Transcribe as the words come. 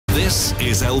This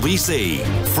is LBC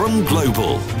from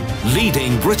Global,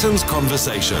 leading Britain's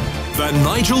conversation. The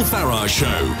Nigel Farage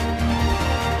Show.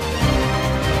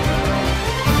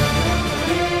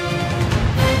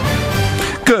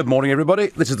 Good morning, everybody.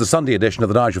 This is the Sunday edition of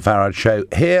the Nigel Farage Show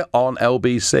here on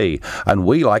LBC. And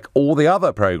we, like all the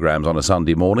other programmes on a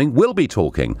Sunday morning, will be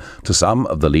talking to some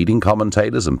of the leading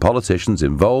commentators and politicians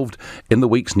involved in the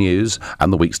week's news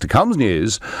and the weeks to come's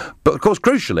news. But, of course,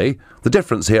 crucially, the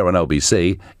difference here on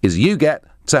LBC is you get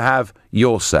to have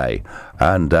your say.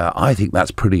 And I think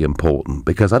that's pretty important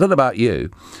because I don't know about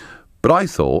you, but I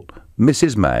thought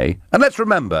Mrs May, and let's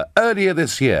remember, earlier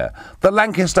this year, the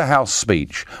Lancaster House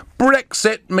speech,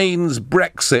 Brexit means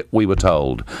Brexit, we were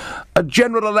told. A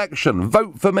general election,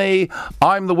 vote for me,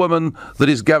 I'm the woman that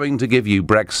is going to give you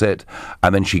Brexit.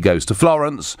 And then she goes to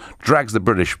Florence, drags the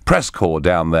British press corps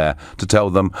down there to tell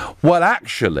them, well,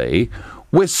 actually,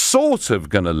 we're sort of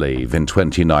going to leave in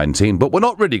 2019, but we're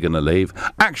not really going to leave.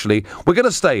 Actually, we're going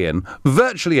to stay in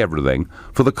virtually everything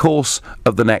for the course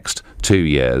of the next 2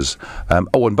 years.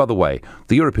 Oh, and by the way,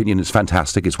 the European Union is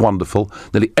fantastic. It's wonderful.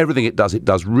 Nearly everything it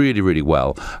does really, really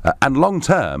well. And long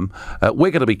term,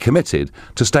 we're going to be committed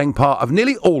to staying part of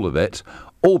nearly all of it,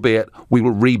 albeit we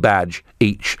will rebadge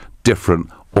each different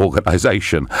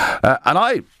organisation. And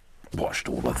I watched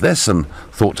all of this and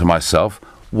thought to myself,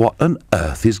 what on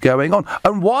earth is going on?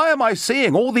 And why am I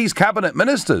seeing all these cabinet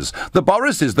ministers, the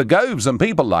Borises, the Goves and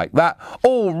people like that,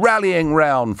 all rallying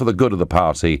round for the good of the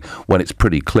party when it's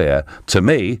pretty clear to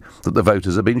me that the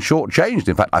voters have been shortchanged?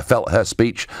 In fact, I felt her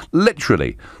speech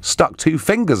literally stuck two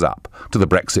fingers up to the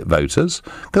Brexit voters.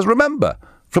 Because remember,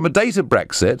 from a date of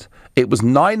Brexit, it was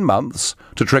 9 months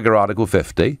to trigger Article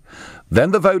 50.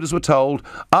 Then the voters were told,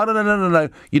 oh, no,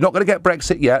 you're not going to get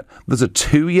Brexit yet. There's a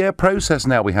 2-year process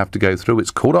now we have to go through.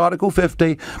 It's called Article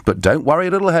 50, but don't worry,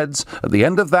 little heads. At the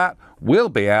end of that, we'll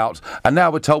be out. And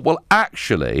now we're told, well,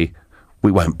 actually,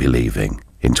 we won't be leaving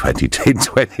in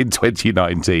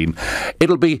 2019.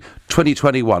 It'll be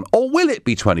 2021. Or will it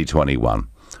be 2021?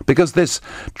 Because this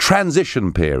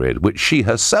transition period, which she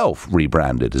herself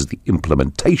rebranded as the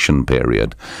implementation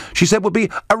period, she said would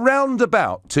be around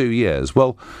about 2 years.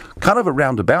 Well, kind of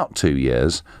around about 2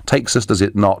 years takes us, does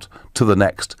it not, to the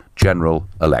next general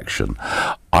election.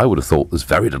 I would have thought there's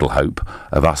very little hope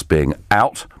of us being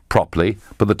out properly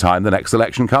by the time the next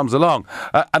election comes along.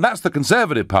 And that's the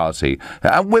Conservative Party.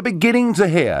 And we're beginning to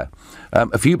hear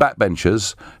a few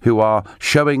backbenchers who are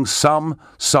showing some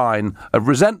sign of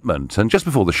resentment. And just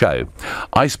before the show,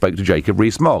 I spoke to Jacob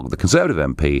Rees-Mogg, the Conservative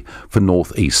MP for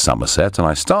North East Somerset, and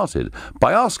I started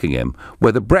by asking him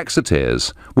whether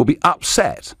Brexiteers will be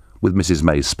upset with Mrs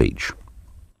May's speech.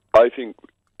 I think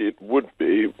it would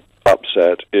be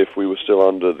upset if we were still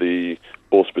under the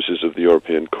auspices of the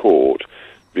European Court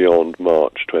beyond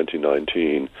March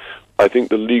 2019. I think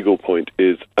the legal point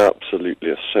is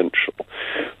absolutely essential.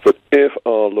 But if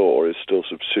our law is still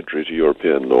subsidiary to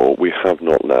European law, we have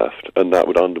not left, and that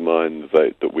would undermine the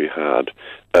vote that we had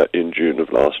in June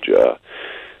of last year.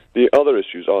 The other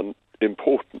issues are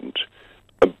important,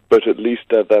 but at least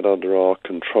they're then under our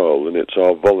control, and it's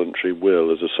our voluntary will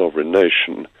as a sovereign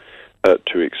nation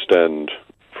to extend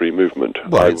free movement.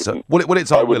 Well, it's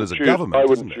our will as a government. I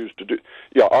wouldn't choose to do.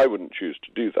 Yeah, I wouldn't choose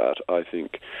to do that. I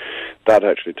think that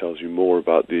actually tells you more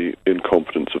about the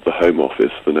incompetence of the Home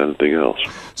Office than anything else.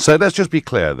 So let's just be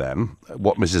clear then,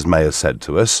 what Mrs May has said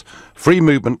to us. Free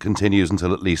movement continues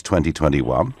until at least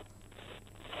 2021.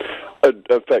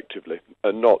 Effectively,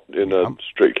 and not in a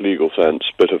strict legal sense,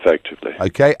 but effectively.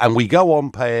 OK, and we go on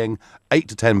paying £8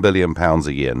 to £10 billion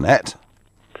a year net.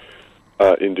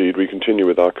 Indeed, we continue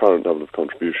with our current level of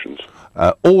contributions.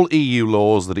 All EU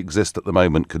laws that exist at the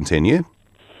moment continue?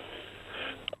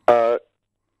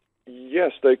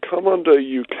 Yes, they come under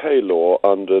UK law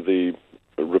under the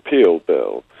repeal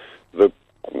bill,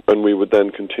 and we would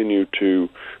then continue to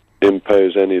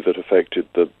impose any that affected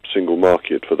the single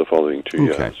market for the following 2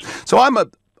 years. So I'm a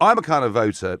kind of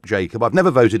voter, Jacob. I've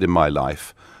never voted in my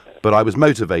life, but I was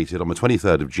motivated on the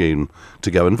 23rd of June to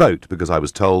go and vote because I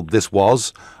was told this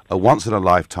was a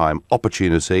once-in-a-lifetime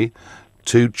opportunity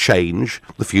to change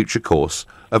the future course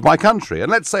of my country.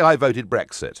 And let's say I voted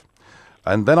Brexit,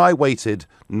 and then I waited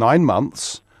 9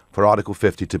 months for Article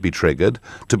 50 to be triggered,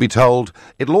 to be told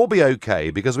it'll all be okay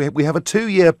because we have a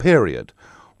 2-year period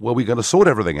where we're going to sort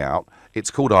everything out. It's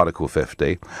called Article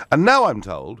 50. And now I'm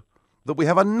told that we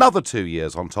have another 2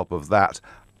 years on top of that,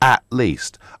 at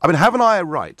least. I mean, haven't I a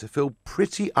right to feel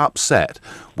pretty upset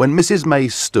when Mrs May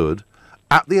stood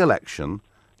at the election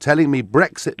telling me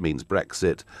Brexit means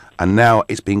Brexit, and now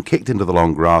it's been kicked into the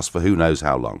long grass for who knows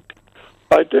how long?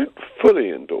 I don't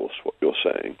fully endorse what you're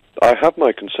saying. I have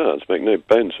my concerns, make no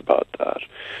bones about that.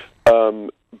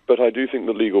 but I do think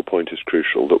the legal point is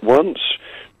crucial, that once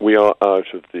we are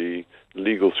out of the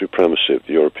legal supremacy of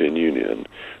the European Union,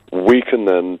 we can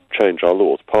then change our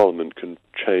laws. Parliament can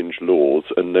change laws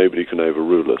and nobody can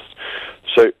overrule us.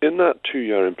 So in that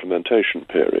 2-year implementation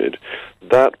period,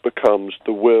 that becomes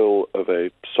the will of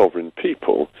a sovereign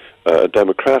people, a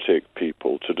democratic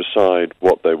people, to decide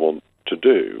what they want to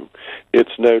do.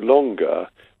 It's no longer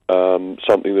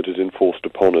something that is enforced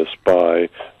upon us by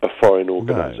a foreign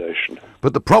organisation. No.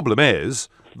 But the problem is,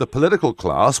 the political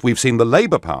class, we've seen the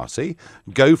Labour Party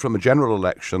go from a general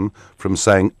election from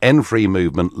saying end free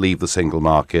movement, leave the single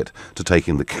market, to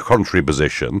taking the contrary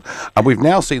position. And we've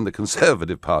now seen the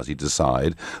Conservative Party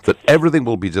decide that everything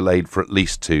will be delayed for at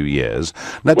least 2 years.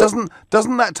 Now, doesn't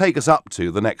that take us up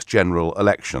to the next general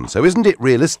election? So isn't it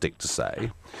realistic to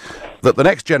say that the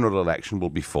next general election will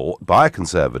be fought by a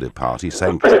Conservative Party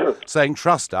saying,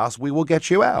 trust us, we will get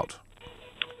you out?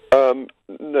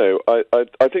 No,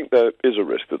 I think there is a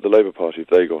risk that the Labour Party, if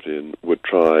they got in, would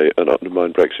try and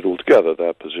undermine Brexit altogether.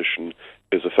 Their position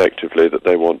is effectively that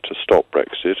they want to stop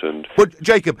Brexit. And but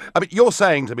Jacob, I mean, you're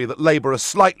saying to me that Labour are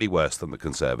slightly worse than the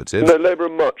Conservatives. No, Labour are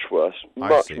much worse,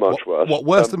 much worse. What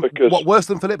worse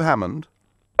than Philip Hammond?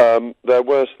 They're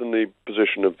worse than the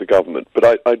position of the government.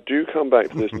 But I do come back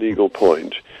to this legal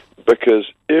point,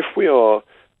 because if we are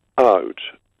out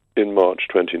in March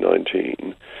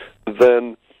 2019,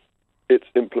 then it's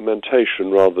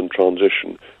implementation rather than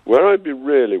transition. Where I'd be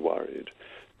really worried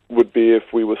would be if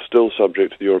we were still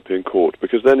subject to the European Court,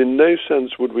 because then in no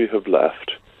sense would we have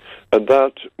left. And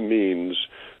that means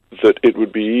that it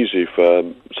would be easy for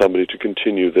somebody to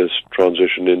continue this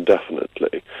transition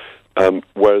indefinitely.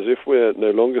 Whereas if we're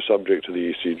no longer subject to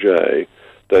the ECJ,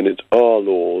 then it's our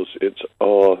laws, it's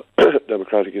our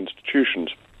democratic institutions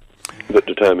that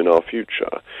determine our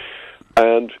future.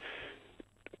 And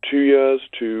 2 years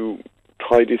to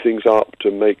tidy things up,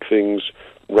 to make things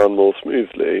run more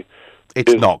smoothly.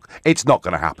 It's not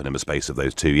going to happen in the space of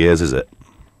those 2 years, is it?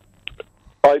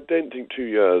 I don't think 2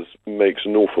 years makes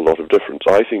an awful lot of difference.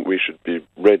 I think we should be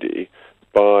ready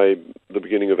by the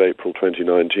beginning of April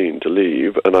 2019 to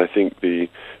leave, and I think the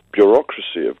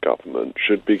bureaucracy of government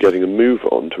should be getting a move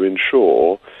on to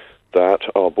ensure that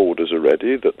our borders are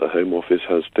ready, that the Home Office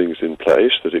has things in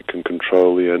place, that it can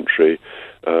control the entry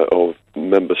of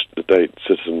member state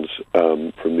citizens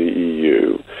from the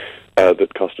EU,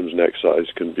 that Customs and Excise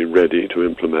can be ready to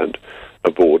implement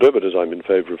a border. But as I'm in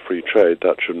favour of free trade,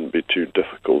 that shouldn't be too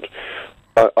difficult.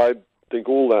 I think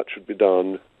all that should be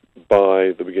done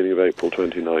by the beginning of April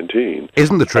 2019.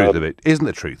 Isn't the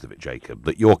truth of it, Jacob,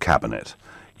 that your cabinet,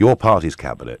 your party's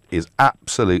cabinet, is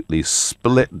absolutely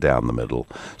split down the middle,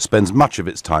 spends much of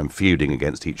its time feuding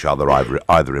against each other,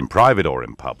 either in private or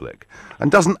in public, and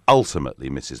doesn't ultimately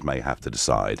Mrs May have to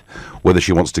decide whether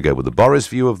she wants to go with the Boris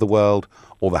view of the world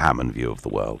or the Hammond view of the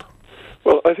world?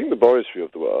 Well, I think the Boris view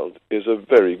of the world is a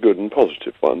very good and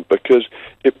positive one, because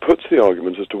it puts the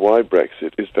argument as to why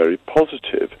Brexit is very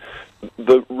positive.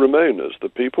 The Remainers, the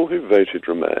people who voted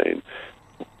Remain,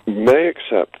 may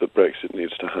accept that Brexit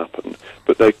needs to happen,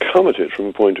 but they come at it from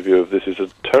a point of view of this is a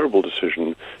terrible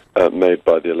decision made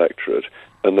by the electorate,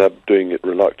 and they're doing it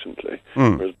reluctantly.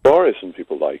 Whereas Boris and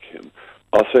people like him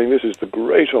are saying this is the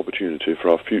great opportunity for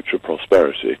our future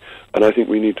prosperity, and I think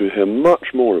we need to hear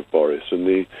much more of Boris, and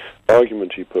the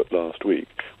argument he put last week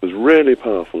was really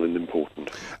powerful and important.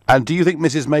 And do you think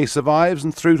Mrs May survives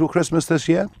and through till Christmas this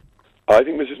year? I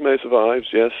think Mrs May survives,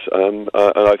 yes, and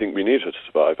I think we need her to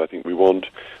survive. I think we want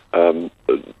a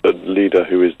leader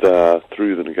who is there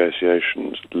through the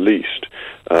negotiations, at least,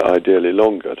 ideally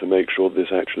longer, to make sure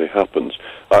this actually happens.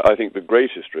 I think the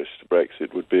greatest risk to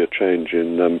Brexit would be a change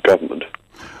in government.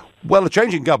 Well, a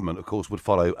change in government, of course, would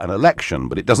follow an election,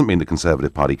 but it doesn't mean the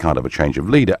Conservative Party can't have a change of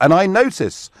leader. And I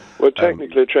notice... Well,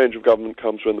 technically, a change of government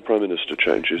comes when the Prime Minister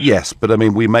changes. Yes, but I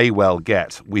mean, we may well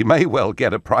get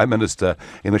a Prime Minister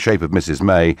in the shape of Mrs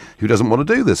May who doesn't want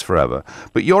to do this forever.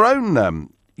 But your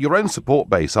own support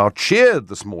base are cheered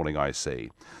this morning, I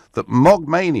see, that Mogg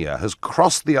mania has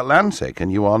crossed the Atlantic and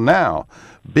you are now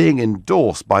being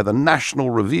endorsed by the National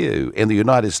Review in the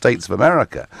United States of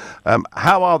America.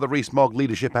 How are the Rees-Mogg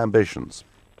leadership ambitions?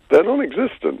 They're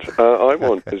non-existent. I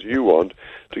want, as you want,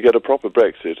 to get a proper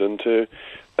Brexit and to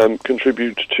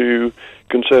contribute to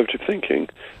conservative thinking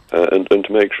and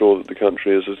to make sure that the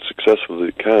country is as successful as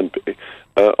it can be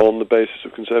on the basis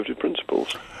of conservative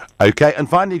principles. OK, and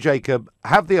finally, Jacob,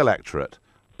 have the electorate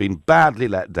been badly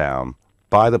let down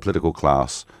by the political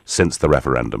class since the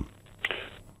referendum?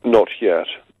 Not yet.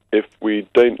 If we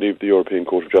don't leave the European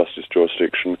Court of Justice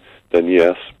jurisdiction, then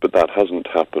yes, but that hasn't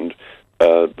happened.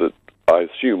 That I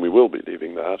assume we will be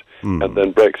leaving that, and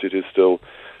then Brexit is still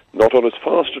Not on as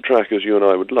fast a track as you and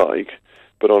I would like,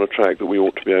 but on a track that we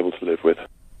ought to be able to live with.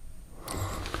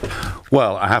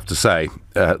 Well, I have to say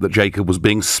that Jacob was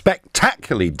being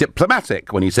spectacularly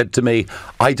diplomatic when he said to me,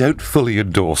 I don't fully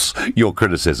endorse your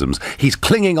criticisms. He's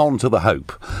clinging on to the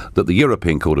hope that the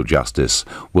European Court of Justice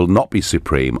will not be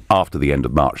supreme after the end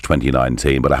of March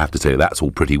 2019, but I have to tell you that's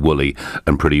all pretty woolly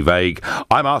and pretty vague.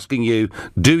 I'm asking you,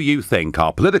 do you think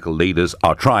our political leaders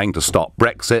are trying to stop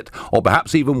Brexit, or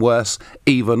perhaps even worse,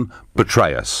 even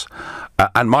betray us?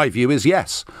 And my view is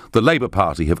yes. The Labour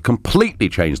Party have completely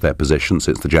changed their position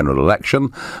since the general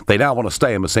election. They now want to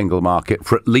stay in the single market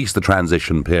for at least the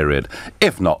transition period,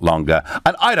 if not longer.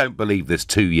 And I don't believe this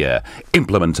 2-year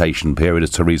implementation period,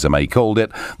 as Theresa May called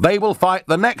it. They will fight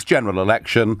the next general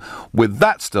election with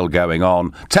that still going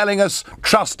on, telling us,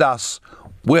 trust us,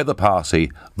 we're the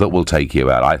party that will take you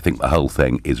out. I think the whole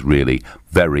thing is really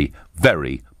very,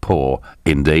 very poor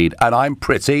indeed, and I'm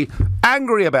pretty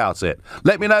angry about it.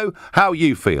 Let me know how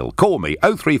you feel. Call me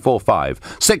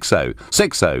 0345 60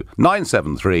 60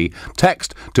 973,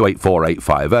 text to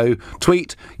 84850,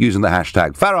 tweet using the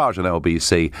hashtag Farage and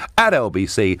LBC at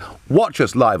LBC, watch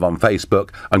us live on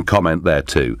Facebook and comment there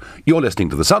too. You're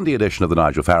listening to the Sunday edition of the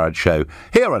Nigel Farage Show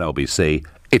here on LBC.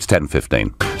 It's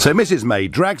 10:15. So Mrs May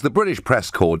drags the British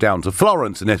press corps down to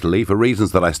Florence in Italy for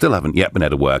reasons that I still haven't yet been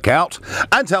able to work out,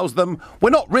 and tells them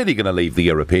we're not really going to leave the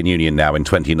European Union now in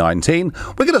 2019.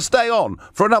 We're going to stay on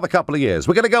for another couple of years.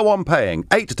 We're going to go on paying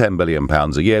 £8 to £10 billion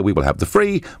a year. We will have the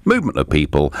free movement of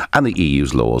people, and the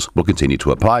EU's laws will continue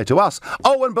to apply to us.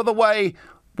 Oh, and by the way,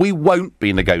 we won't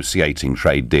be negotiating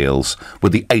trade deals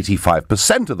with the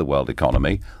 85% of the world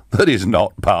economy that is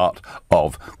not part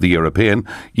of the European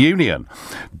Union.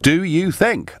 Do you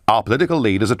think our political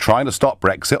leaders are trying to stop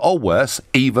Brexit, or worse,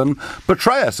 even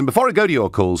betray us? And before I go to your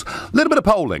calls, a little bit of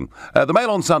polling. The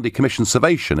Mail on Sunday commissioned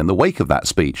Salvation in the wake of that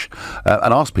speech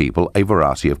and asked people a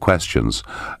variety of questions.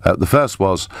 The first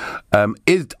was,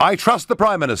 I trust the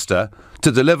Prime Minister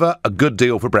to deliver a good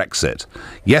deal for Brexit.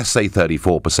 Yes, say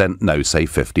 34%, no, say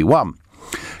 51%.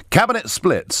 Cabinet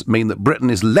splits mean that Britain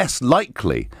is less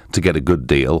likely to get a good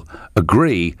deal.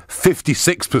 Agree,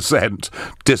 56%.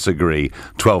 Disagree,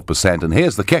 12%. And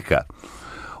here's the kicker.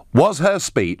 Was her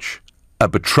speech a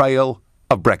betrayal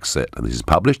of Brexit? And this is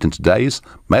published in today's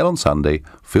Mail on Sunday,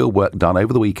 field work done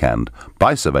over the weekend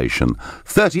by Salvation.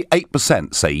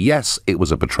 38% say yes, it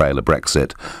was a betrayal of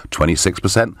Brexit.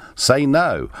 26% say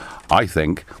no. I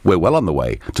think we're well on the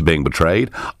way to being betrayed.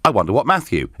 I wonder what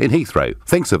Matthew in Heathrow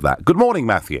thinks of that. Good morning,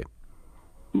 Matthew.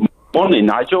 Morning,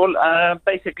 Nigel.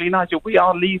 Basically, Nigel, we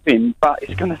are leaving, but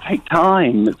it's going to take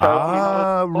time.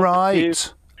 So,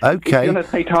 right. Okay. It's going to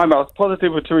take time. I was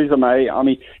positive with Theresa May. I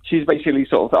mean, she's basically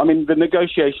the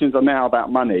negotiations are now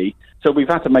about money, so we've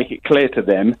had to make it clear to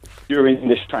them during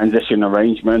this transition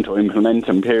arrangement or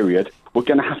implementum period, we're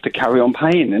going to have to carry on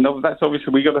paying. And that's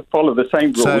obviously, we've got to follow the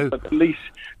same rules, but at least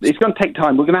it's going to take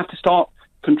time. We're going to have to start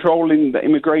controlling the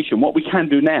immigration, what we can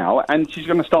do now, and she's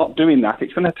going to start doing that.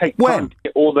 It's going to take time to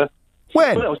get all the...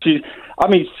 When? Well, she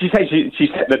said she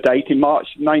set the date in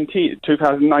March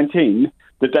 2019,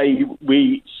 the day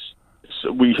we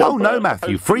Oh no,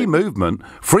 Matthew! Free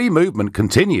movement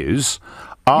continues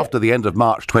after the end of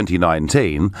March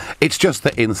 2019. It's just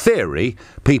that in theory,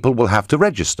 people will have to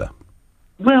register.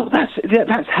 Well,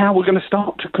 that's how we're going to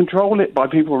start to control it, by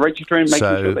people registering, making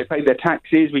sure they pay their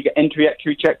taxes. We get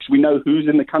entry-exit checks. We know who's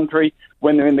in the country,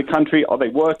 when they're in the country. Are they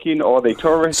working or are they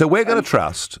tourists? So we're going to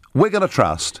trust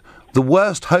the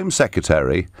worst Home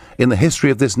Secretary in the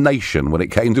history of this nation when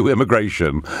it came to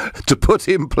immigration to put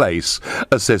in place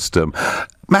a system.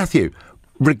 Matthew,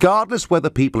 regardless whether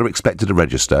people are expected to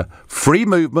register, free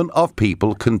movement of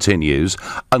people continues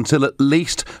until at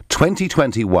least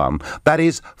 2021. That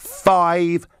is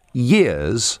 5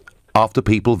 years after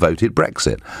people voted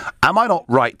Brexit. Am I not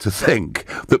right to think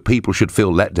that people should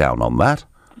feel let down on that?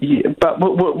 Yeah, but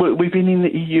we've been in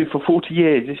the EU for 40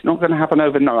 years. It's not going to happen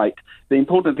overnight. The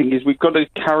important thing is we've got to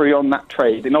carry on that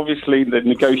trade. And obviously the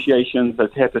negotiations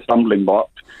has hit a stumbling block.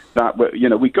 That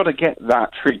we've got to get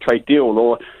that free trade deal,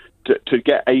 or to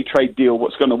get a trade deal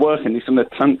what's going to work. And it's going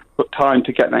to put time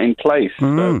to get that in place.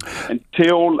 So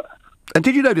until... And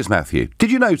did you notice, Matthew,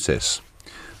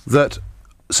 that...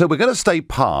 So we're going to stay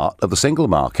part of the single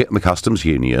market and the customs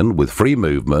union with free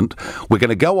movement. We're going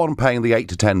to go on paying the 8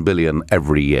 to 10 billion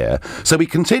every year. So we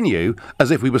continue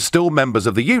as if we were still members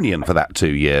of the union for that 2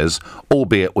 years,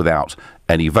 albeit without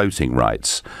any voting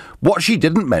rights. What she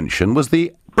didn't mention was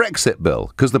the Brexit bill,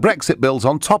 because the Brexit bill's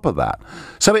on top of that.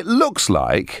 So it looks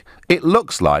like the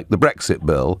Brexit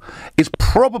bill is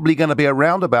probably going to be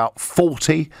around about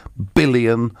 40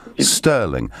 billion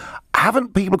sterling.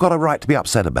 Haven't people got a right to be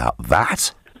upset about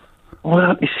that?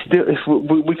 Well,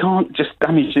 we can't just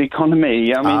damage the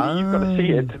economy. I mean, you've got to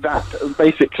see it that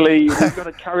basically we've got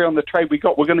to carry on the trade we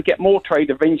got. We're going to get more trade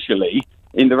eventually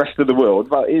in the rest of the world,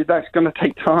 but that's going to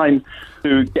take time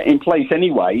to get in place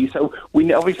anyway. So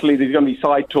obviously there's going to be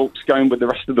side talks going with the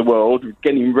rest of the world,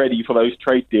 getting ready for those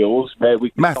trade deals where we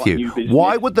can start new business.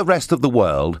 Why would the rest of the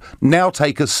world now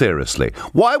take us seriously?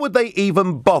 Why would they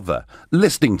even bother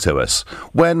listening to us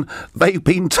when they've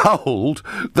been told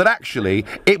that actually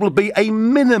it will be a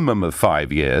minimum of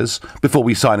 5 years before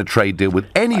we sign a trade deal with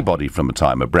anybody from the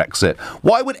time of Brexit?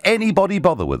 Why would anybody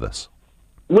bother with us?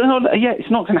 Well, yeah,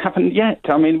 it's not going to happen yet.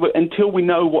 I mean, until we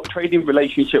know what trading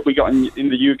relationship we got in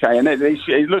the UK, and it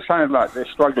looks like they're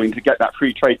struggling to get that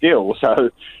free trade deal. So,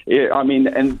 I mean,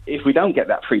 and if we don't get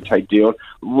that free trade deal,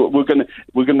 we're going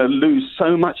to lose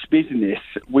so much business.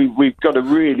 We've got to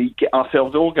really get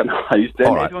ourselves organised.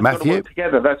 All right, Matthew.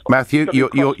 Matthew,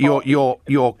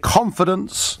 your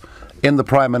confidence in the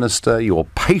Prime Minister, your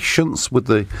patience with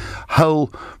the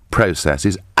whole process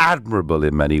is admirable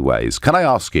in many ways. Can I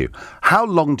ask you, how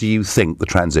long do you think the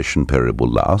transition period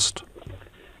will last?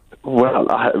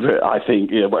 Well, I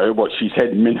think what she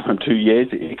said, minimum 2 years.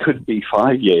 It could be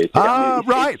 5 years.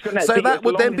 Right. So that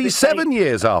would then be 7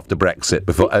 years after Brexit.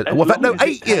 Before,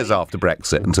 8 years after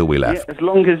Brexit until we left. Yeah, as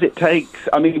long as it takes.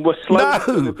 I mean, we're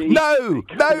slow. No,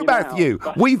 Matthew.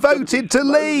 We voted to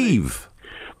leave.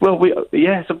 Well,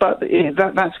 yes, but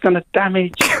that's going to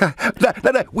damage.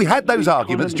 No, we had those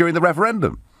arguments during the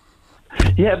referendum.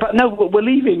 Yeah, but no, we're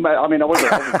leaving. I mean, I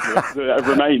wasn't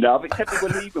obviously remain now, but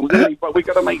we're leaving. But we've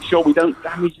got to make sure we don't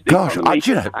damage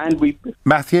the economy.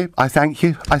 Matthew, I thank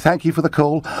you. I thank you for the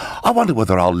call. I wonder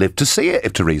whether I'll live to see it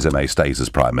if Theresa May stays as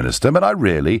Prime Minister, but I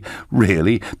really,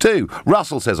 really do.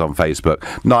 Russell says on Facebook,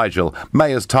 Nigel,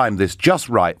 May has timed this just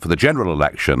right for the general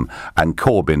election and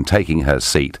Corbyn taking her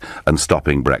seat and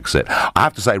stopping Brexit. I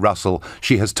have to say, Russell,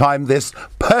 she has timed this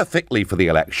perfectly for the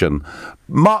election.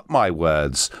 Mark my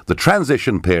words, the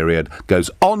transition period goes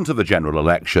on to the general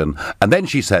election, and then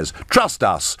she says, trust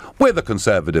us, we're the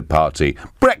Conservative Party.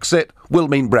 Brexit will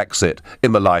mean Brexit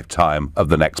in the lifetime of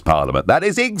the next Parliament. That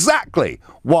is exactly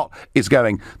what is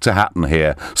going to happen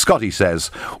here. Scotty says,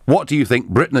 what do you think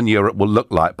Britain and Europe will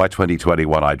look like by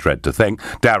 2021, I dread to think.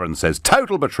 Darren says,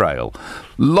 total betrayal.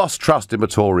 Lost trust in the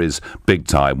Tories big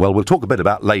time. Well, we'll talk a bit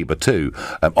about Labour too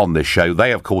on this show.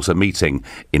 They, of course, are meeting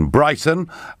in Brighton.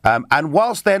 And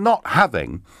whilst they're not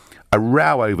having a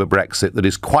row over Brexit that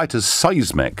is quite as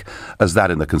seismic as that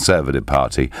in the Conservative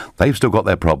Party, they've still got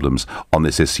their problems on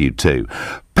this issue too.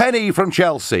 Penny from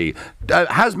Chelsea,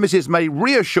 has Mrs May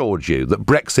reassured you that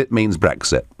Brexit means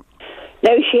Brexit?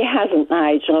 No, she hasn't,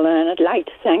 Nigel, and I'd like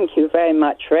to thank you very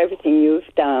much for everything you've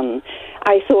done.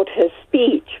 I thought her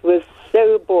speech was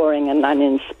so boring and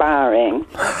uninspiring,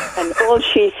 and all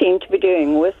she seemed to be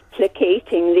doing was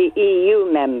placating the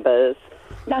EU members.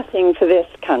 Nothing for this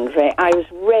country. I was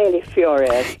really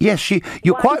furious. Yes,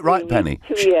 you're quite right, Penny.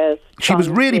 2 years. She was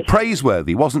really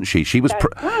praiseworthy, wasn't she? She was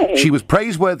she was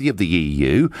praiseworthy of the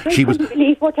EU. I couldn't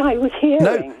believe what I was hearing.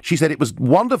 No, she said it was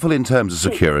wonderful in terms of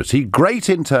security, great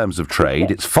in terms of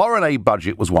trade, its foreign aid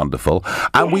budget was wonderful,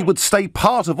 and we would stay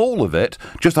part of all of it,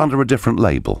 just under a different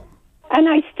label. And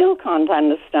I still can't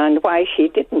understand why she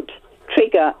didn't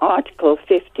trigger Article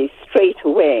 50 straight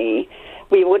away.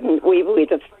 We would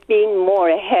have been more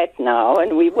ahead now,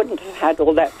 and we wouldn't have had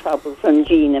all that trouble from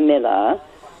Gina Miller.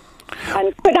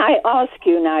 And could I ask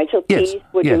you, Nigel, please,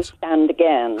 would you stand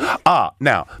again?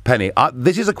 Now, Penny,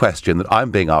 this is a question that I'm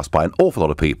being asked by an awful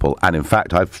lot of people, and in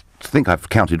fact, I think I've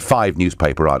counted 5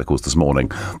 newspaper articles this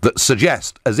morning that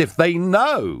suggest, as if they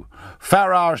know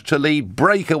Farage to lead,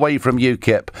 break away from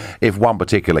UKIP if one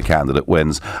particular candidate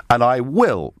wins. And I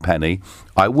will, Penny,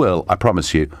 I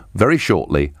promise you, very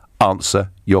shortly, answer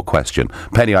your question.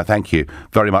 Penny, I thank you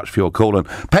very much for your call. And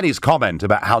Penny's comment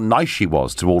about how nice she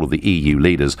was to all of the EU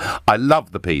leaders. I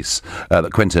love the piece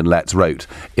that Quentin Letts wrote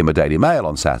in the Daily Mail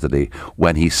on Saturday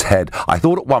when he said, I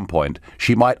thought at one point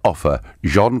she might offer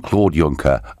Jean-Claude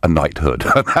Juncker a knighthood.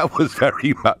 And that was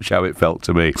very much how it felt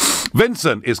to me.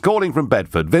 Vincent is calling from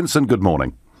Bedford. Vincent, good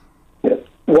morning. Yeah.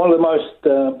 One of the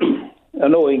most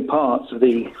annoying parts of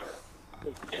the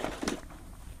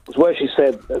was where she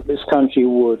said that this country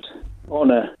would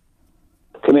honour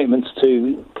commitments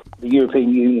to the European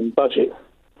Union budget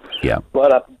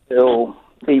right up until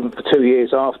even for 2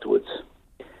 years afterwards,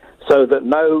 so that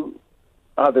no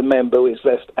other member is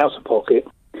left out of pocket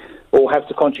or have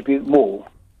to contribute more.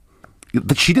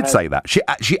 She did say that.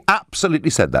 She absolutely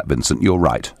said that, Vincent. You're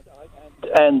right.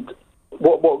 And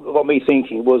what got me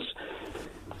thinking was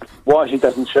why she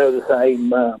doesn't show the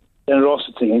same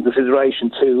generosity and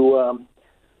consideration to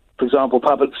for example,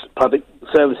 public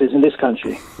services in this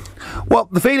country. Well,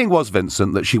 the feeling was,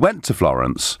 Vincent, that she went to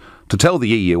Florence to tell the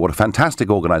EU what a fantastic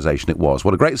organisation it was,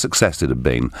 what a great success it had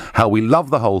been, how we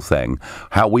loved the whole thing,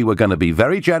 how we were going to be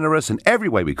very generous in every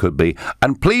way we could be,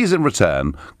 and please in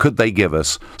return, could they give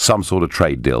us some sort of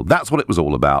trade deal? That's what it was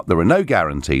all about. There are no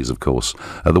guarantees, of course,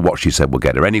 that what she said will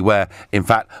get her anywhere. In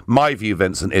fact, my view,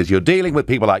 Vincent, is you're dealing with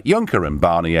people like Juncker and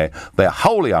Barnier. They're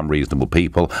wholly unreasonable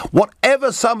people.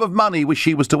 Whatever sum of money which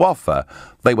she was to offer,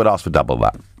 they would ask for double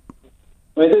that.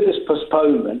 I mean, this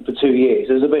postponement for 2 years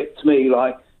is a bit, to me,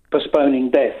 like postponing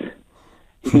death.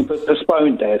 You can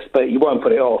postpone death, but you won't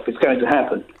put it off. It's going to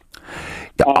happen.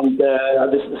 And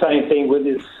this is the same thing with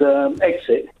this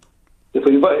exit. If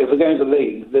we're going to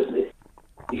leave,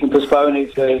 you can postpone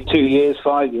it for 2 years,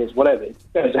 5 years, whatever. It's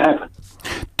going to happen.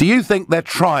 Do you think they're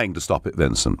trying to stop it,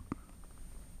 Vincent?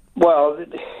 Well,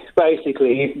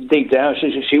 basically, deep down,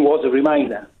 she was a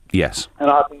Remainer. Yes. And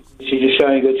I think she's just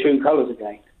showing her true colours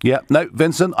again. Yeah, no,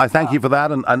 Vincent, I thank you for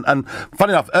that. And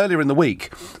funny enough, earlier in the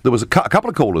week, there was a couple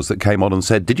of callers that came on and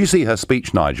said, did you see her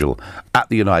speech, Nigel, at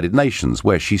the United Nations,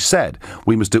 where she said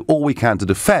we must do all we can to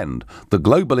defend the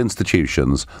global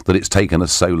institutions that it's taken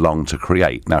us so long to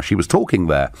create? Now, she was talking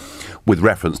there with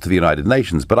reference to the United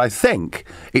Nations, but I think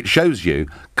it shows you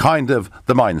kind of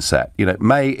the mindset. You know,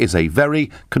 May is a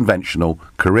very conventional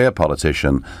career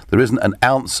politician. There isn't an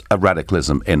ounce of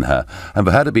radicalism in her. And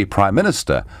for her to be Prime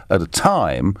Minister at a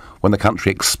time when the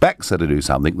country expects her to do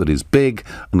something that is big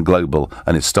and global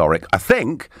and historic, I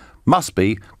think must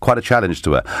be quite a challenge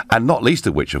to her. And not least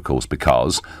of which, of course,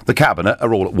 because the Cabinet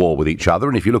are all at war with each other.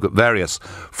 And if you look at various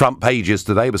front pages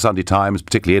today, the Sunday Times,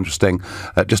 particularly interesting,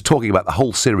 just talking about the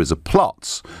whole series of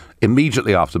plots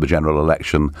immediately after the general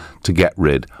election to get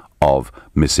rid of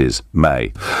Mrs.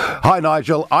 May. Hi,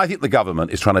 Nigel. I think the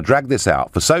government is trying to drag this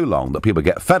out for so long that people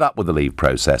get fed up with the leave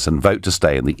process and vote to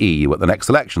stay in the EU at the next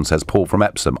election, says Paul from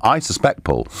Epsom. I suspect,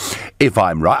 Paul, if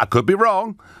I'm right, I could be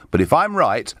wrong, but if I'm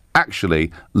right,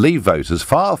 actually, leave voters,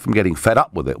 far from getting fed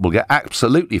up with it, will get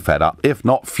absolutely fed up, if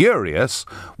not furious,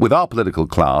 with our political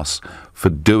class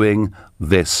for doing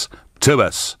this to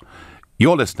us.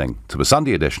 You're listening to a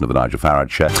Sunday edition of the Nigel Farage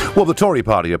Show. Well, the Tory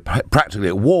party are practically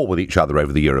at war with each other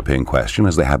over the European question,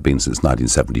 as they have been since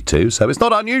 1972, so it's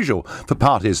not unusual for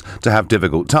parties to have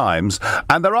difficult times.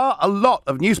 And there are a lot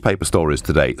of newspaper stories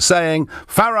today saying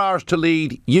Farage to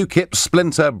lead UKIP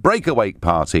splinter breakaway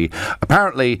party.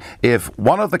 Apparently, if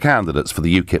one of the candidates for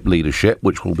the UKIP leadership,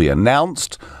 which will be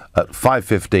announced at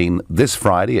 5:15 this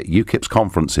Friday at UKIP's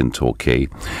conference in Torquay.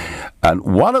 And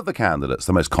one of the candidates,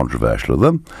 the most controversial of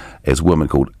them, is a woman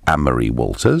called Anne-Marie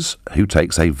Walters, who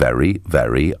takes a very,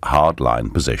 very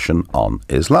hardline position on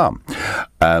Islam.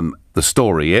 The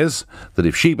story is that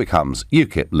if she becomes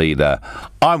UKIP leader,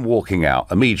 I'm walking out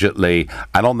immediately,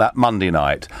 and on that Monday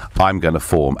night, I'm going to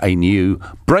form a new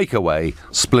breakaway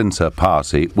splinter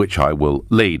party, which I will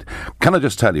lead. Can I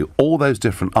just tell you, all those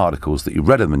different articles that you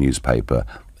read in the newspaper,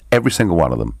 every single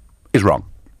one of them is wrong.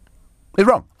 It's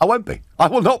wrong. I won't be. I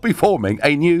will not be forming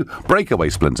a new breakaway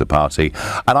splinter party,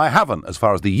 and I haven't, as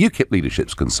far as the UKIP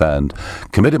leadership's concerned,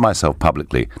 committed myself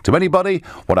publicly to anybody.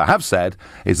 What I have said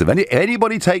is if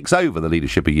anybody takes over the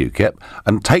leadership of UKIP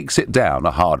and takes it down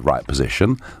a hard right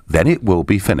position, then it will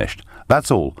be finished.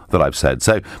 That's all that I've said.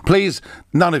 So please,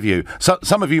 none of you,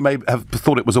 some of you may have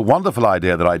thought it was a wonderful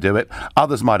idea that I do it.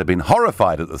 Others might have been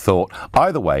horrified at the thought.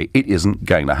 Either way, it isn't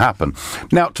going to happen.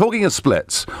 Now, talking of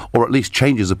splits, or at least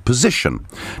changes of position,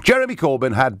 Jeremy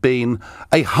Corbyn had been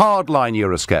a hardline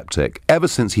Eurosceptic ever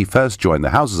since he first joined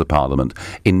the Houses of Parliament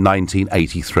in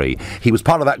 1983. He was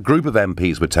part of that group of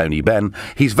MPs with Tony Benn.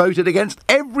 He's voted against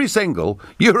every single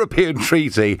European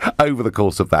treaty over the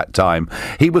course of that time.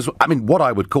 He was, what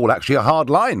I would call actually a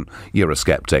hardline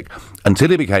Eurosceptic until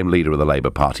he became leader of the Labour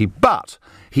Party. But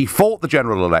he fought the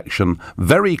general election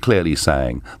very clearly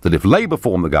saying that if Labour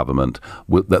formed the government,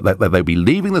 that they'd be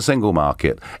leaving the single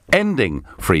market, ending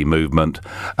free movement.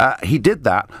 He did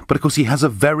that, but of course he has a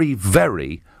very,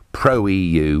 very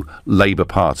pro-EU Labour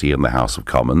Party in the House of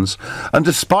Commons. And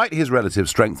despite his relative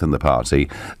strength in the party,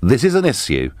 this is an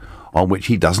issue on which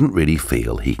he doesn't really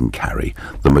feel he can carry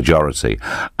the majority.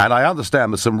 And I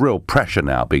understand there's some real pressure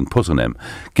now being put on him,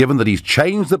 given that he's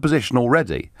changed the position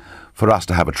already, for us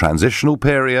to have a transitional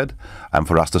period and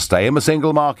for us to stay in the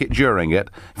single market during it.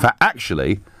 In fact,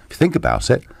 actually, if you think about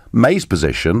it, May's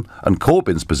position and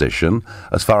Corbyn's position,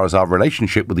 as far as our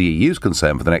relationship with the EU is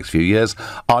concerned for the next few years,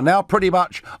 are now pretty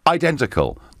much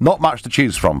identical. Not much to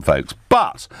choose from, folks.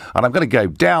 But, and I'm going to go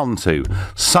down to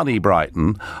sunny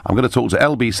Brighton, I'm going to talk to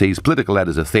LBC's political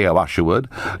editor, Theo Usherwood.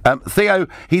 Theo,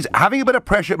 he's having a bit of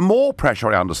pressure, more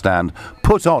pressure, I understand,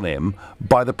 put on him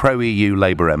by the pro-EU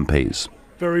Labour MPs.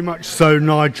 Very much so,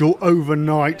 Nigel.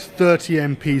 Overnight, 30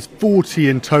 MPs, 40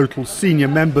 in total, senior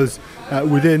members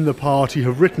within the party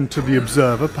have written to The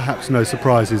Observer, perhaps no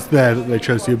surprises there that they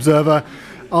chose The Observer,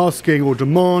 asking or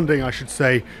demanding, I should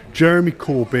say, Jeremy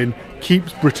Corbyn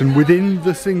keeps Britain within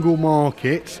the single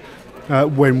market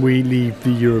when we leave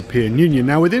the European Union.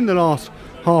 Now, within the last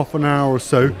half an hour or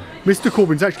so, Mr.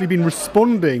 Corbyn's actually been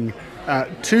responding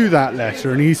to that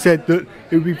letter, and he said that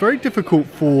it would be very difficult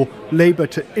for Labour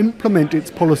to implement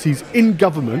its policies in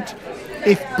government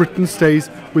if Britain stays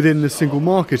within the single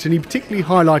market. And he particularly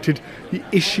highlighted the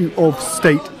issue of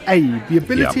state aid, the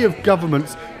ability of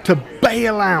governments to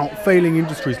bail out failing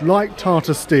industries like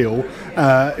Tata Steel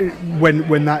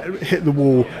when that hit the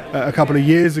wall a couple of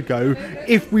years ago,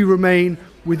 if we remain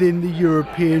within the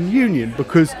European Union,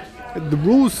 because the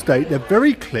rules state, they're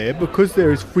very clear, because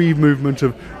there is free movement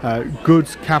of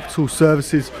goods, capital,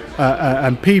 services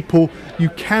and people. You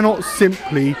cannot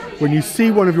simply, when you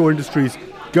see one of your industries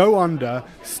go under,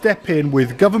 step in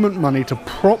with government money to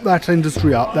prop that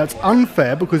industry up. That's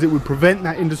unfair, because it would prevent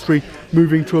that industry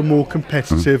moving to a more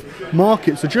competitive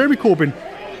market. So Jeremy Corbyn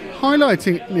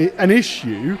highlighting an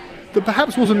issue that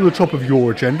perhaps wasn't at the top of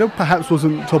your agenda, perhaps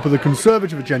wasn't at the top of the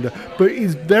Conservative agenda, but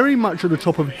is very much at the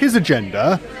top of his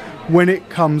agenda when it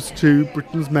comes to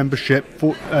Britain's membership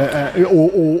for,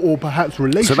 or perhaps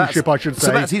relationship, I should say.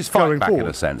 So that's his fight back in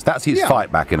a sense. That's his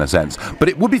fight back in a sense. But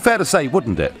it would be fair to say,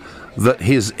 wouldn't it, that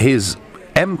his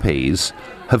MPs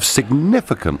have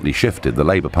significantly shifted the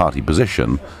Labour Party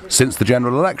position since the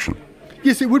general election?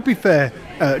 Yes, it would be fair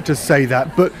to say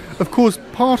that. But of course,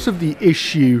 part of the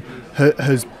issue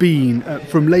has been,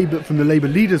 from the Labour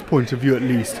leaders' point of view at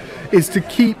least, is to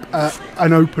keep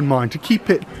an open mind, to keep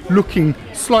it looking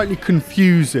slightly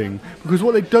confusing. Because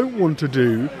what they don't want to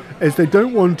do is they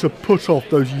don't want to put off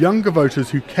those younger voters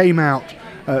who came out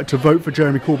to vote for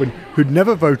Jeremy Corbyn, who'd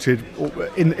never voted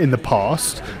in the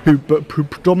past, who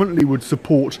predominantly would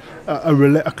support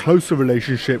a closer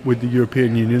relationship with the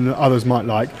European Union than others might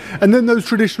like. And then those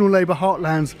traditional Labour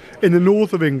heartlands in the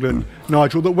north of England,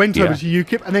 Nigel, that went over to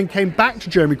UKIP and then came back to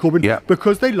Jeremy Corbyn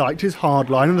because they liked his hard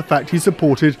line and the fact he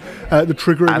supported the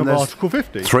triggering of Article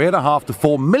 50. 3.5 to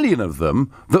 4 million of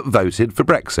them that voted for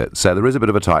Brexit. So there is a bit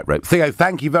of a tightrope. Theo,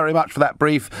 thank you very much for that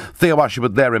brief. Theo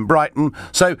Usherwood there in Brighton.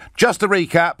 So just to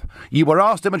recap, you were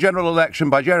asked in a general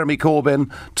election by Jeremy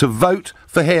Corbyn to vote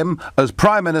for him as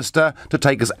Prime Minister, to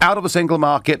take us out of the single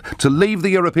market, to leave the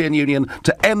European Union,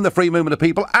 to end the free movement of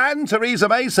people. And Theresa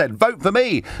May said, vote for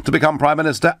me to become Prime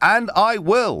Minister, and I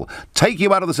will take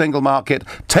you out of the single market,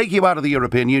 take you out of the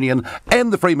European Union,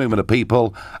 end the free movement of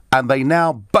people. And they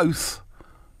now both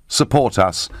support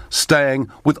us staying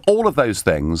with all of those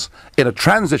things in a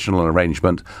transitional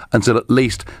arrangement until at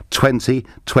least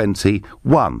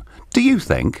 2021. Do you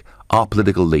think our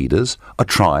political leaders are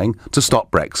trying to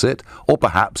stop Brexit, or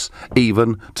perhaps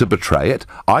even to betray it?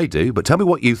 I do, but tell me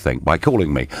what you think by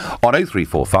calling me on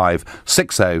 0345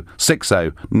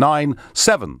 6060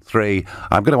 973.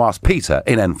 I'm going to ask Peter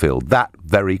in Enfield that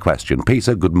very question.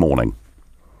 Peter, good morning.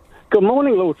 Good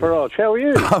morning, Lord Farage. How are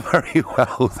you? I'm very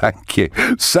well, thank you.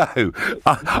 So,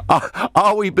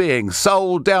 are we being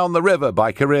sold down the river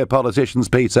by career politicians,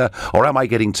 Peter, or am I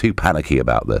getting too panicky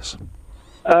about this?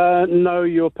 No,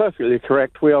 you're perfectly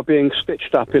correct. We are being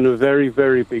stitched up in a very,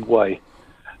 very big way.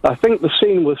 I think the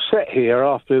scene was set here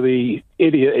after the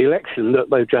idiot election that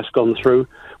they've just gone through,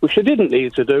 which they didn't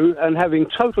need to do, and having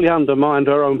totally undermined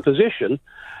her own position,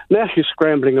 now she's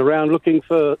scrambling around looking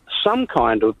for some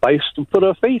kind of base to put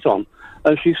her feet on.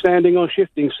 And she's standing on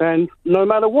shifting sand no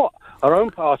matter what. Her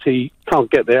own party can't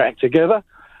get their act together.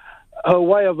 Her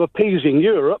way of appeasing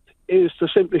Europe is to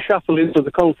simply shuffle into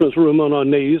the conference room on her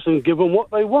knees and give them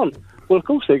what they want. Well, of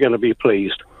course they're going to be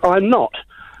pleased. I'm not.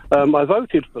 I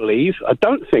voted for leave. I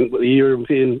don't think that the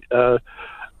European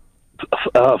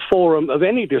forum of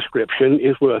any description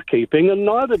is worth keeping, and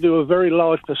neither do a very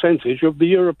large percentage of the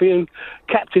European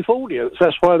captive audience.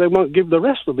 That's why they won't give the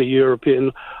rest of the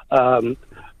European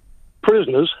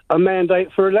prisoners a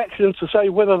mandate for elections to say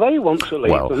whether they want to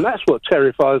leave, and that's what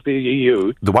terrifies the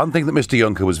EU. The one thing that Mr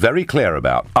Juncker was very clear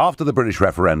about after the British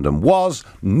referendum was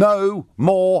no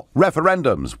more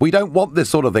referendums. We don't want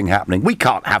this sort of thing happening. We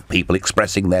can't have people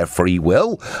expressing their free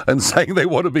will and saying they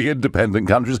want to be independent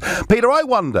countries. Peter, I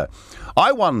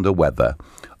wonder whether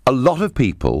a lot of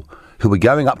people who are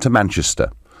going up to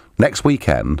Manchester next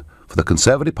weekend for the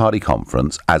Conservative Party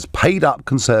conference as paid-up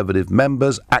Conservative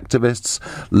members, activists,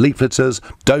 leafleters,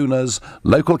 donors,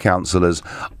 local councillors.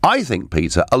 I think,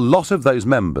 Peter, a lot of those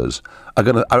members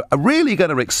are really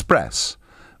going to express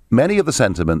many of the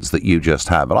sentiments that you just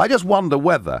have. And I just wonder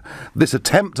whether this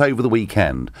attempt over the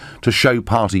weekend to show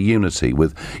party unity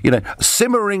with,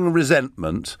 simmering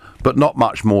resentment, but not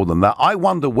much more than that, I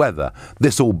wonder whether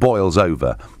this all boils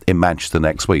over in Manchester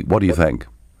next week. What do you think?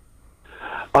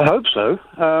 I hope so,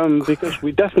 because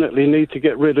we definitely need to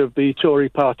get rid of the Tory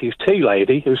party's tea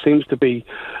lady, who seems to be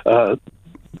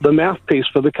the mouthpiece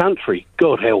for the country.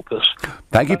 God help us.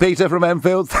 Thank you, Peter from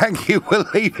Enfield. Thank you. We'll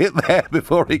leave it there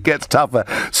before it gets tougher.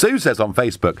 Sue says on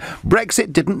Facebook,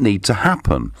 Brexit didn't need to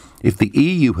happen. If the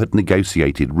EU had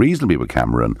negotiated reasonably with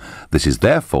Cameron, this is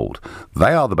their fault.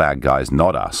 They are the bad guys,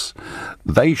 not us.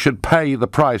 They should pay the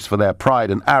price for their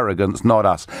pride and arrogance, not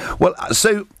us. Well,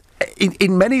 Sue,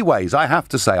 in many ways, I have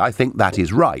to say, I think that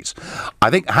is right.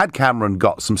 I think had Cameron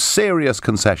got some serious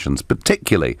concessions,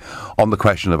 particularly on the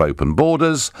question of open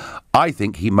borders, I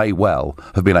think he may well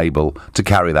have been able to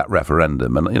carry that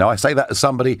referendum. And, I say that as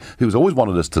somebody who's always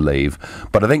wanted us to leave,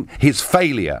 but I think his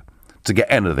failure to get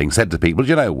anything said to people,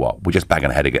 you know what, we're just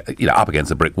banging our head up against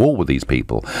a brick wall with these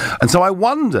people. And so I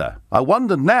wonder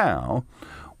now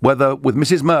whether, with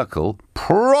Mrs. Merkel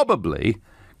probably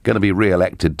going to be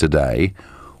re-elected today,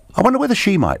 I wonder whether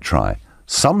she might try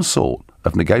some sort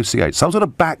of some sort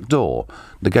of backdoor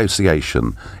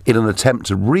negotiation in an attempt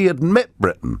to readmit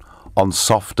Britain on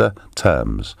softer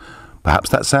terms. Perhaps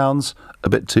that sounds a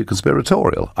bit too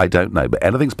conspiratorial. I don't know, but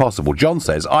anything's possible. John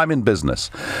says, I'm in business,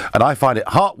 and I find it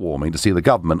heartwarming to see the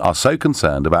government are so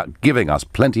concerned about giving us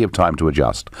plenty of time to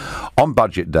adjust. On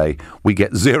budget day, we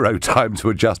get zero time to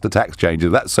adjust to tax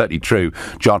changes. That's certainly true,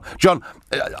 John. John,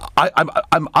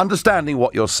 I'm understanding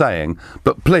what you're saying,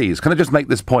 but please, can I just make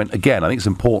this point again? I think it's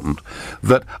important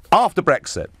that after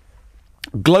Brexit,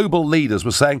 global leaders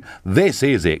were saying, this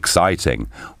is exciting.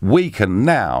 We can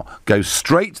now go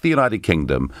straight to the United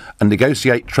Kingdom and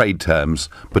negotiate trade terms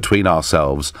between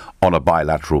ourselves on a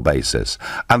bilateral basis.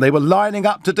 And they were lining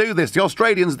up to do this. The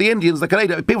Australians, the Indians, the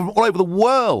Canadians, people from all over the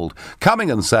world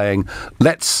coming and saying,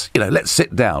 let's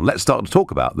sit down, let's start to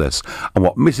talk about this. And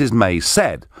what Mrs. May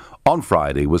said on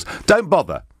Friday was, don't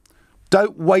bother.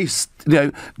 Don't waste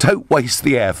the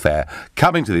airfare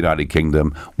coming to the United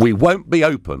Kingdom. We won't be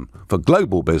open for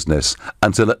global business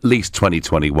until at least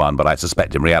 2021, but I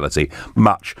suspect in reality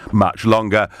much, much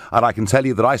longer. And I can tell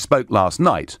you that I spoke last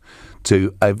night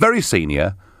to a very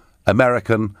senior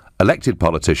American elected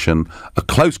politician, a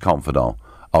close confidant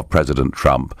of President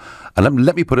Trump. And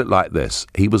let me put it like this.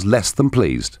 He was less than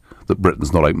pleased that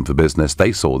Britain's not open for business.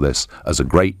 They saw this as a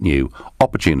great new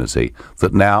opportunity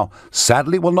that now,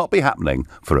 sadly, will not be happening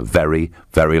for a very,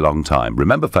 very long time.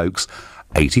 Remember, folks,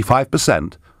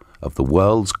 85% of the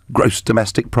world's gross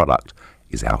domestic product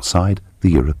is outside the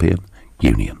European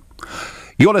Union.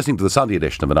 You're listening to the Sunday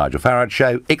edition of the Nigel Farage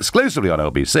Show, exclusively on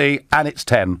LBC, and it's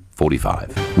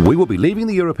 10:45. We will be leaving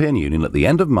the European Union at the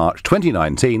end of March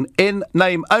 2019 in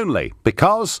name only,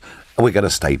 because we're going to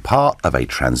stay part of a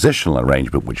transitional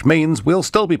arrangement, which means we'll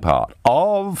still be part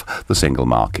of the single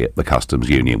market, the customs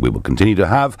union. We will continue to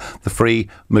have the free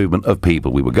movement of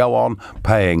people. We will go on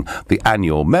paying the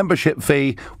annual membership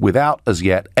fee without as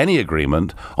yet any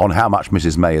agreement on how much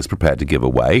Mrs. May is prepared to give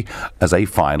away as a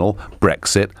final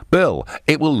Brexit bill.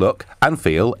 It will look and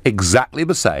feel exactly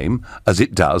the same as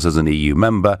it does as an EU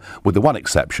member, with the one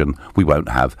exception: we won't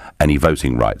have any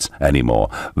voting rights anymore.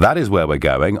 That is where we're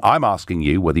going. I'm asking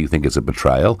you whether you think it's a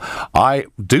betrayal. I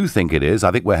do think it is.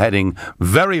 I think we're heading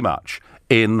very much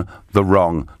in the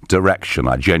wrong direction.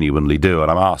 I genuinely do. And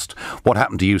I'm asked, what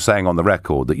happened to you saying on the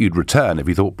record that you'd return if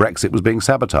you thought Brexit was being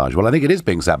sabotaged? Well, I think it is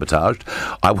being sabotaged.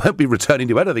 I won't be returning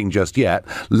to anything just yet.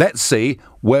 Let's see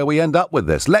where we end up with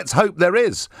this. Let's hope there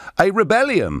is a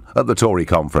rebellion at the Tory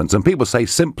conference and people say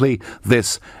simply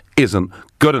this isn't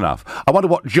good enough. I wonder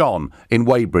what John in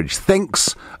Weybridge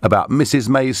thinks about Mrs.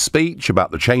 May's speech,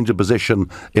 about the change of position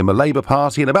in the Labour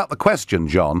Party, and about the question,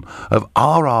 John, of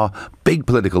are our big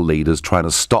political leaders trying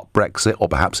to stop Brexit or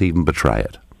perhaps even betray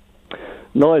it?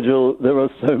 Nigel, there are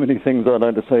so many things I'd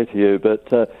like to say to you, but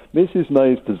Mrs.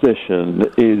 May's position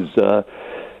is,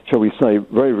 shall we say,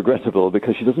 very regrettable,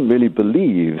 because she doesn't really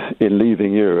believe in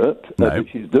leaving Europe. No.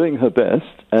 She's doing her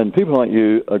best, and people like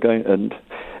you are going, and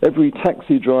every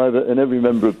taxi driver and every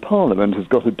member of Parliament has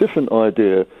got a different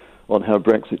idea on how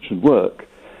Brexit should work.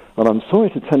 And I'm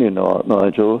sorry to tell you,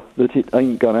 Nigel, that it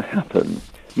ain't going to happen.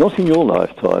 Not in your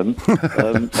lifetime.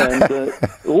 And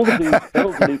all of these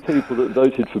elderly people that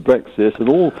voted for Brexit and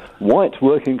all white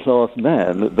working-class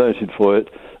men that voted for it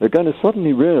are going to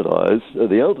suddenly realise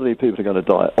the elderly people are going to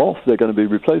die off, they're going to be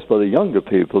replaced by the younger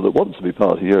people that want to be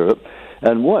part of Europe,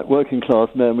 and white working class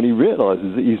man, when he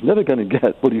realises that he's never going to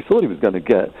get what he thought he was going to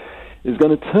get, is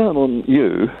going to turn on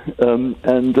you.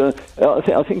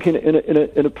 I think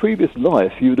in a previous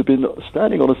life you would have been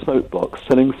standing on a soapbox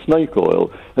selling snake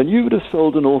oil, and you would have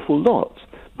sold an awful lot.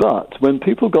 But when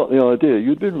people got the idea,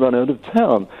 you'd been run out of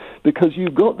town because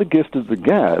you've got the gift of the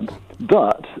gab.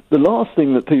 But the last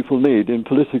thing that people need in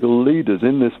political leaders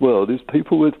in this world is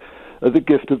people with the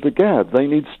gift of the gab. They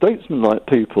need statesman-like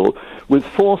people with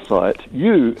foresight.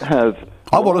 You have...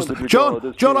 I want us to,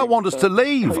 John, I want us to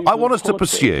leave. I want us to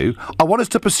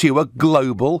pursue a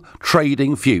global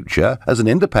trading future as an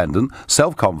independent,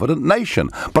 self-confident nation.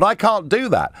 But I can't do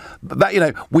that.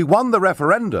 We won the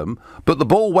referendum, but the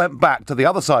ball went back to the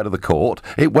other side of the court.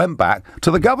 It went back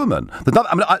to the government.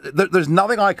 There's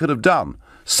nothing I could have done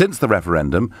since the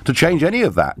referendum to change any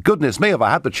of that. Goodness me, if I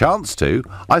had the chance to,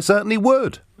 I certainly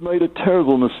would. You made a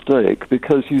terrible mistake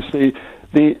because, you see,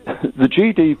 the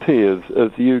GDP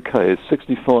of the UK is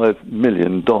 $65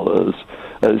 million, is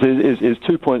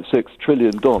 $2.6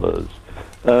 trillion.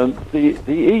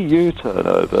 The EU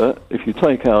turnover, if you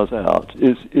take ours out,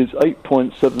 is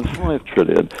 8.75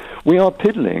 trillion. We are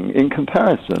piddling in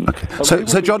comparison. Okay.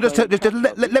 So John, just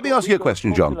let me ask you a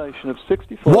question, John.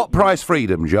 What price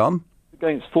freedom, John?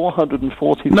 Against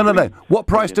 440. No. What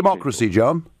price democracy,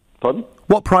 John? Pardon?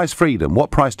 What price freedom?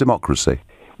 What price democracy?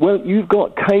 Well, you've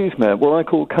got caveman, what I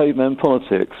call caveman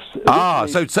politics.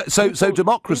 So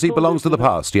democracy belongs to the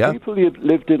past, yeah? People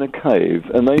lived in a cave,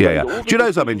 and they... Yeah. Do you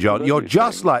know something, John? You're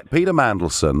just like Peter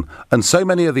Mandelson and so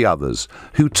many of the others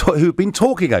who've been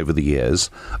talking over the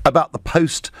years about the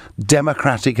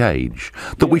post-democratic age,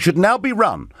 that we should now be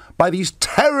run by these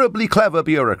terribly clever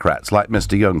bureaucrats like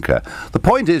Mr. Juncker. The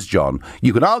point is, John,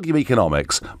 you can argue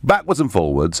economics backwards and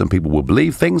forwards, and people will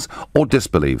believe things or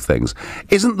disbelieve things.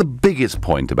 Isn't the biggest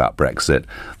point about Brexit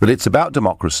that it's about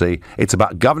democracy, it's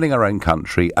about governing our own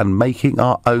country and making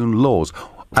our own laws?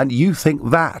 And you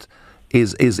think that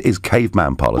is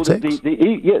caveman politics? Well,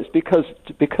 yes, because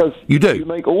you do. You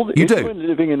make all the, you if do. You're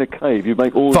living in a cave, you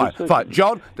make all the... Fine,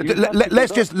 John,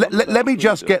 let me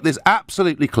just get this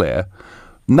absolutely clear.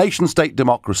 Nation-state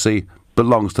democracy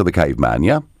belongs to the caveman,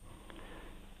 yeah?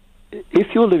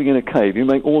 If you're living in a cave, you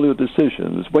make all your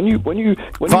decisions. When you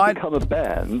become a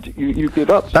band, you give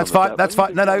up. That's fine. That's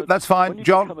fine. No, that's fine,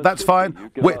 John. That's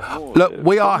fine.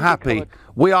 We are happy.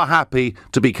 We are happy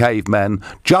to be cavemen,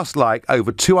 just like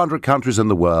over 200 countries in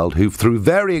the world who, through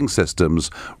varying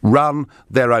systems, run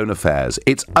their own affairs.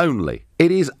 It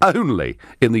is only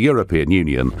in the European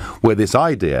Union where this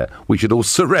idea we should all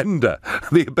surrender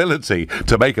the ability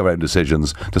to make our own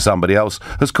decisions to somebody else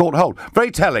has caught hold.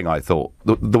 Very telling, I thought,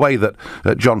 the way that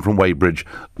John from Weybridge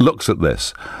looks at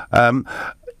this.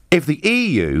 If the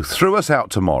EU threw us out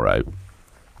tomorrow,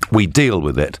 we deal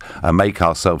with it and make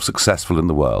ourselves successful in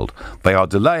the world. They are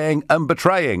delaying and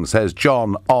betraying, says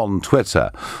John on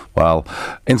Twitter. Well,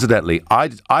 incidentally,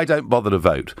 I don't bother to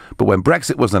vote, but when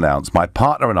Brexit was announced, my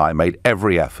partner and I made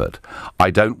every effort. I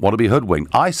don't want to be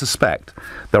hoodwinked. I suspect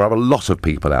there are a lot of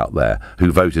people out there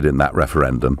who voted in that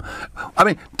referendum. I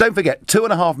mean, don't forget,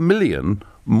 2.5 million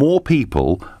more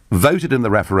people voted in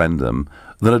the referendum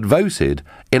than had voted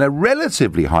in a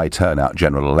relatively high turnout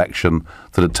general election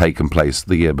that had taken place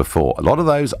the year before. A lot of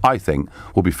those, I think,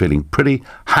 will be feeling pretty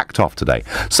hacked off today.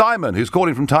 Simon, who's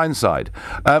calling from Tyneside.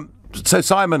 So,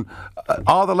 Simon,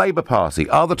 are the Labour Party,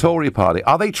 are the Tory Party,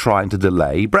 are they trying to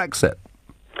delay Brexit?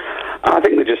 I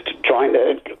think they're just trying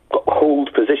to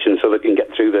hold position so they can get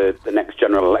through the next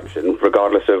general election,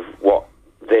 regardless of what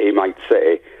they might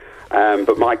say.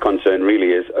 But my concern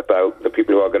really is about the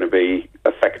people who are going to be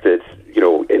affected,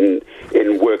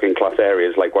 in working class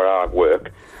areas like where I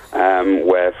work,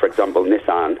 where, for example,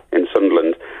 Nissan in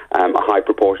Sunderland, a high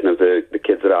proportion of the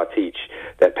kids that I teach,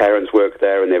 their parents work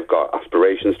there and they've got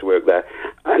aspirations to work there,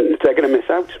 and they're going to miss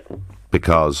out.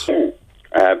 Because?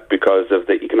 Because of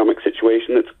the economic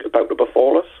situation that's about to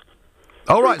befall us.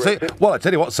 All right. So, well, I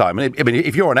tell you what, Simon. I mean,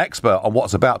 if you're an expert on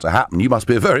what's about to happen, you must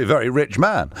be a very, very rich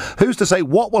man. Who's to say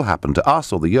what will happen to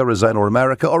us or the Eurozone or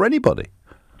America or anybody?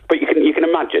 But you can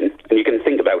imagine and you can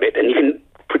think about it and you can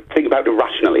think about it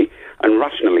rationally. And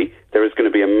rationally, there is going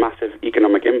to be a massive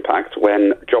economic impact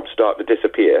when jobs start to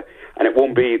disappear, and it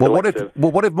won't be. What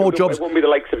if more jobs? It won't be the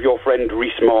likes of your friend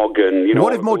Rees-Mogg and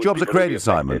What if more jobs are created,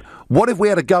 Simon? What if we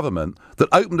had a government that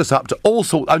opened us up to all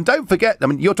sorts? And don't forget, I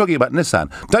mean, you're talking about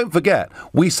Nissan. Don't forget,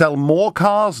 we sell more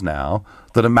cars now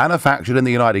that are manufactured in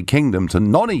the United Kingdom to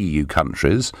non-EU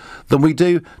countries than we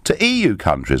do to EU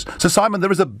countries. So, Simon,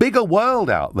 there is a bigger world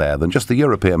out there than just the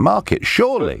European market,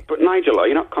 surely. But Nigel, are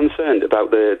you not concerned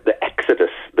about the exodus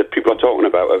that people are talking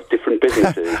about of different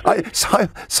businesses?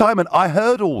 Simon, I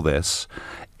heard all this.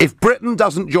 If Britain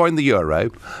doesn't join the euro,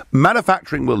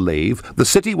 manufacturing will leave, the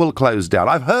city will close down.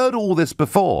 I've heard all this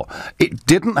before. It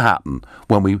didn't happen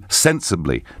when we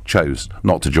sensibly chose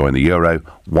not to join the euro.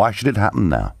 Why should it happen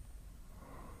now?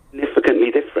 Significantly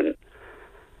different.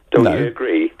 Don't you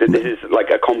agree that this is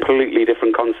like a completely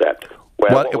different concept?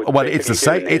 Well, it's the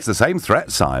same. It's the same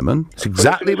threat, Simon. It's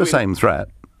exactly the same threat.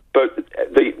 But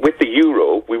with the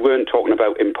euro, we weren't talking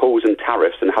about imposing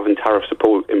tariffs and having tariffs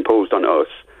imposed on us.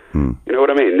 You know what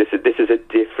I mean? This is a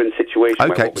different situation.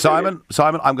 OK, Simon,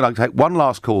 I'm going to take one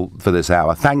last call for this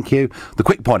hour. Thank you. The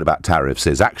quick point about tariffs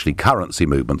is actually currency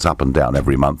movements up and down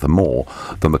every month are more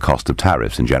than the cost of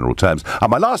tariffs in general terms. And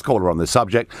my last caller on this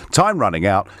subject, time running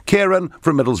out, Kieran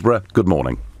from Middlesbrough. Good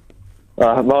morning.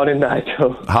 Morning,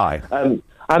 Nigel. Hi. I'm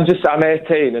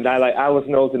 18 and I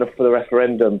wasn't old enough for the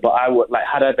referendum, but I would,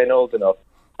 had I been old enough,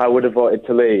 I would have voted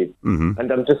to leave. Mm-hmm.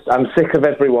 And I'm sick of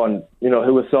everyone, who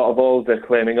was sort of older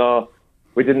claiming,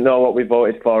 we didn't know what we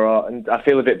voted for, and I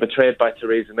feel a bit betrayed by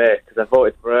Theresa May because I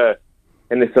voted for her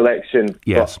in this election.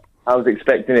 Yes. But I was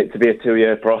expecting it to be a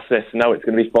 2-year process, and now it's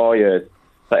going to be 4 years.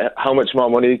 But how much more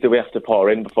money do we have to pour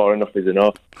in before enough is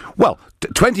enough? Well,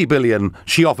 20 billion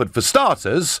she offered for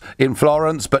starters in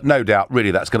Florence, but no doubt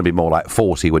really that's going to be more like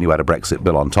 40 when you had a Brexit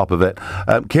bill on top of it.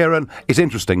 Kieran, it's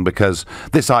interesting because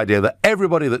this idea that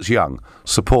everybody that's young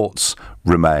supports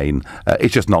Remain,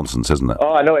 it's just nonsense, isn't it?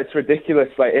 Oh, I know, it's ridiculous.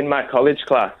 Like in my college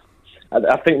class,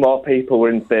 I think more people were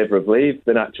in favour of Leave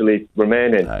than actually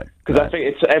remaining. Because I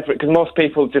think because most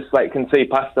people just can see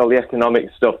past all the economic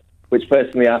stuff, which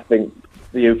personally I think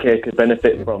the UK could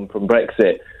benefit from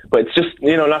Brexit. But it's just,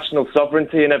 national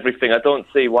sovereignty and everything. I don't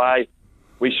see why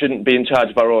we shouldn't be in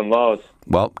charge of our own laws.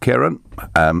 Well, Kieran,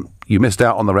 you missed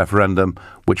out on the referendum,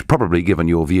 which probably, given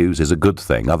your views, is a good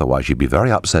thing. Otherwise, you'd be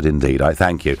very upset indeed. I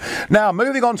thank you. Now,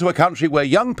 moving on to a country where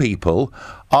young people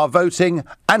are voting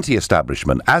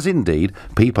anti-establishment, as indeed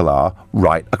people are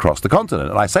right across the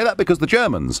continent. And I say that because the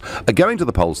Germans are going to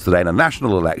the polls today in a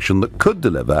national election that could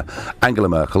deliver Angela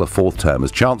Merkel a fourth term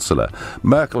as Chancellor.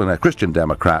 Merkel and her Christian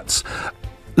Democrats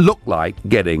look like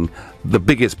getting the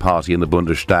biggest party in the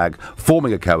Bundestag,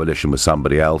 forming a coalition with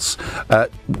somebody else.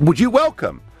 Would you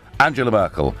welcome Angela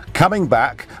Merkel coming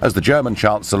back as the German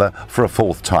Chancellor for a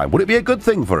fourth time? Would it be a good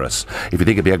thing for us? If you think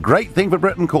it'd be a great thing for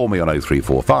Britain, call me on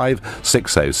 0345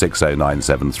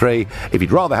 6060973. If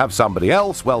you'd rather have somebody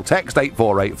else, well, text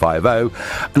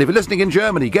 84850. And if you're listening in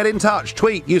Germany, get in touch.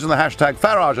 Tweet using the hashtag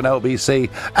Farage and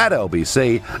LBC at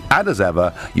LBC. And as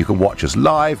ever, you can watch us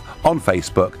live on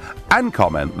Facebook and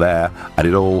comment there. And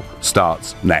it all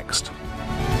starts next.